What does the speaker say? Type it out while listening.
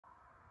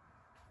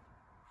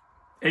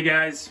Hey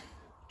guys,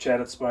 Chad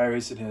at Spy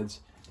Racing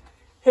Heads.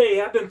 Hey,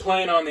 I've been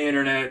playing on the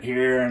internet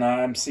here and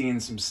I'm seeing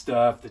some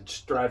stuff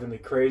that's driving me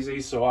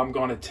crazy. So I'm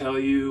going to tell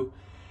you,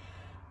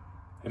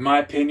 in my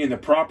opinion, the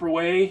proper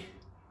way.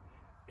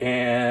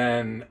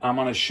 And I'm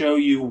going to show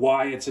you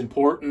why it's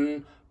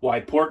important, why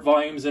port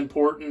volume is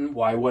important,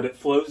 why what it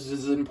flows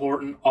is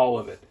important, all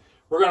of it.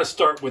 We're going to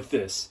start with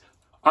this.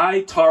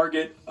 I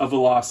target a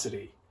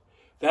velocity.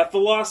 That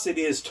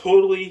velocity is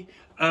totally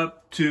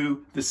up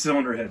to the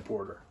cylinder head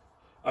porter.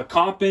 A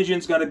comp engine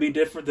is going to be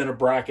different than a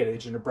bracket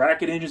engine. A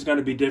bracket engine is going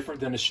to be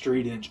different than a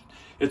street engine.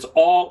 It's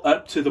all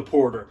up to the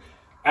porter.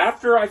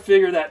 After I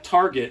figure that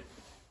target,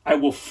 I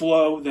will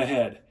flow the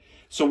head.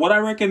 So what I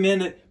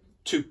recommend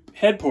to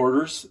head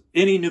porters,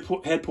 any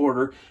new head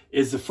porter,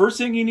 is the first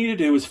thing you need to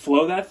do is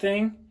flow that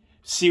thing,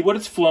 see what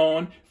it's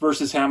flowing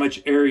versus how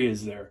much area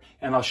is there.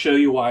 And I'll show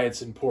you why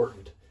it's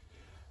important.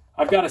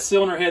 I've got a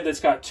cylinder head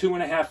that's got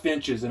 2.5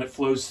 inches and it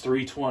flows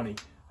 320.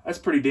 That's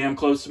pretty damn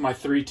close to my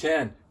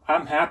 310.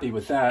 I'm happy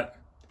with that.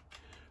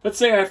 Let's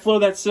say I flow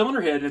that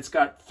cylinder head and it's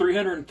got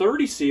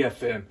 330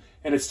 CFM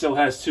and it still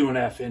has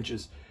 2.5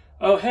 inches.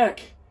 Oh heck,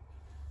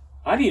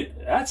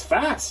 that's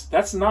fast.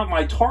 That's not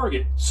my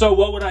target. So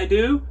what would I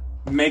do?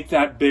 Make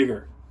that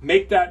bigger.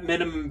 Make that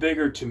minimum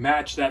bigger to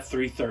match that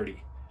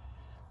 330.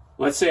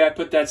 Let's say I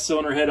put that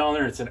cylinder head on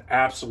there, it's an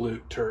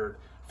absolute turd.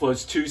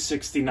 Flows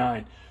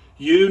 269.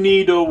 You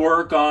need to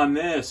work on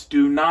this.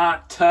 Do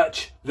not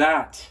touch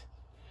that.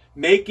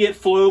 Make it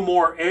flow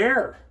more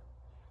air.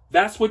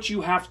 That's what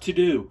you have to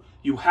do.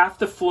 You have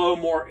to flow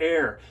more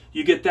air.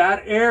 You get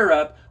that air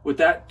up with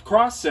that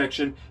cross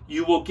section,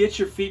 you will get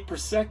your feet per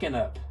second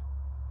up.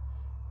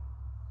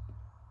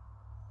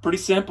 Pretty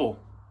simple.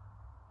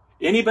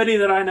 Anybody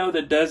that I know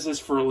that does this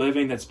for a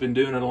living, that's been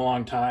doing it a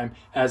long time,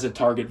 has a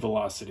target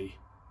velocity.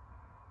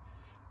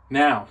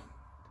 Now,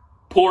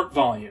 port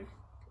volume.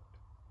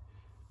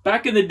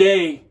 Back in the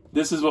day,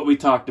 this is what we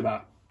talked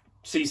about.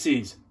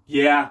 CCs.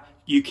 Yeah,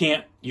 you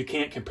can't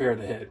compare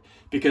the head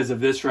because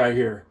of this right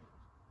here.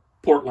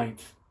 Port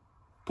length.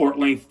 Port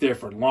length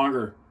different.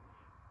 Longer,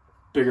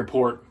 bigger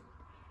port.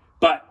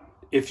 But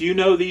if you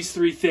know these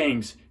three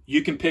things,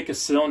 you can pick a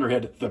cylinder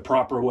head the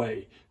proper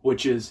way,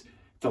 which is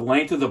the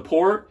length of the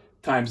port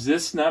times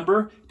this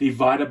number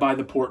divided by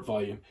the port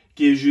volume.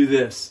 Gives you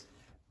this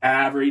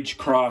average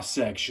cross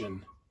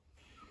section.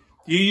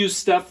 You use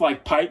stuff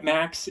like Pipe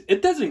Max,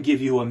 it doesn't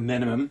give you a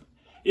minimum.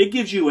 It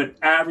gives you an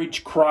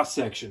average cross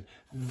section.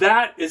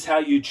 That is how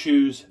you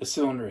choose a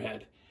cylinder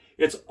head.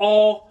 It's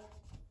all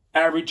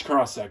average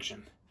cross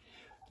section.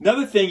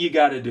 Another thing you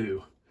got to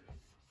do,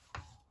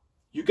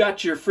 you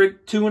got your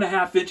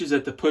 2.5 inches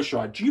at the push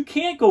rod. You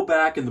can't go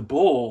back in the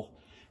bowl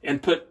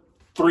and put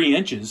 3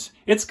 inches.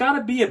 It's got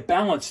to be a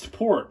balanced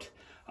port.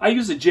 I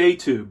use a J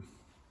tube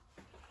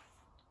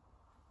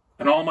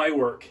in all my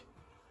work.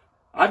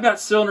 I've got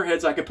cylinder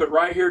heads I can put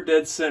right here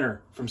dead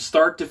center from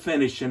start to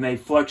finish and they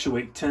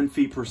fluctuate 10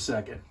 feet per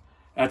second.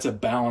 That's a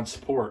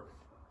balanced port.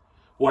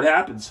 What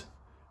happens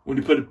when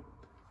you put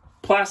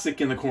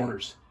plastic in the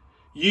corners?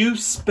 You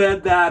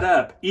sped that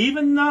up.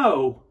 Even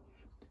though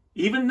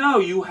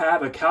you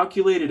have a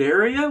calculated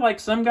area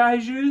like some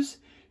guys use,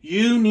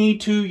 you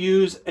need to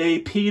use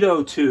a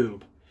pitot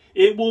tube.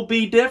 It will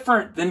be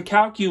different than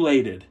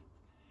calculated.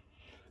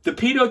 The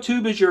pitot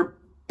tube is your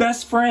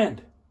best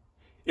friend.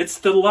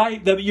 It's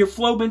your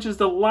flow bench is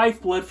the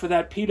lifeblood for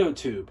that pitot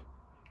tube.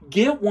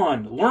 Get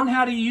one. Learn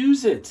how to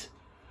use it.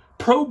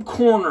 Probe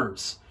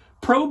corners.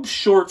 Probe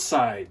short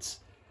sides.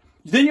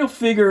 Then you'll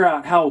figure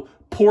out how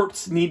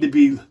ports need to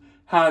be,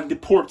 how the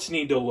ports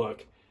need to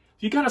look.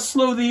 You got to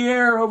slow the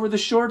air over the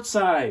short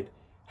side.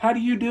 How do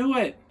you do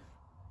it?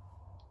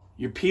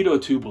 Your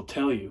pitot tube will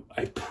tell you.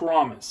 I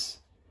promise.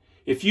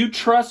 If you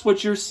trust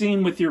what you're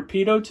seeing with your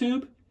pitot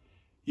tube,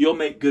 you'll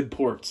make good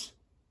ports.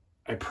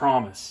 I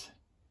promise.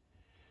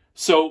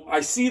 So I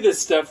see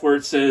this stuff where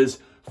it says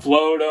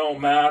flow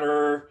don't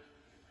matter,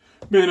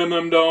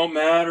 minimum don't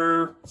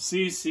matter,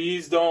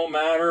 CCs don't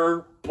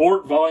matter,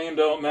 port volume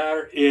don't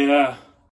matter. Yeah,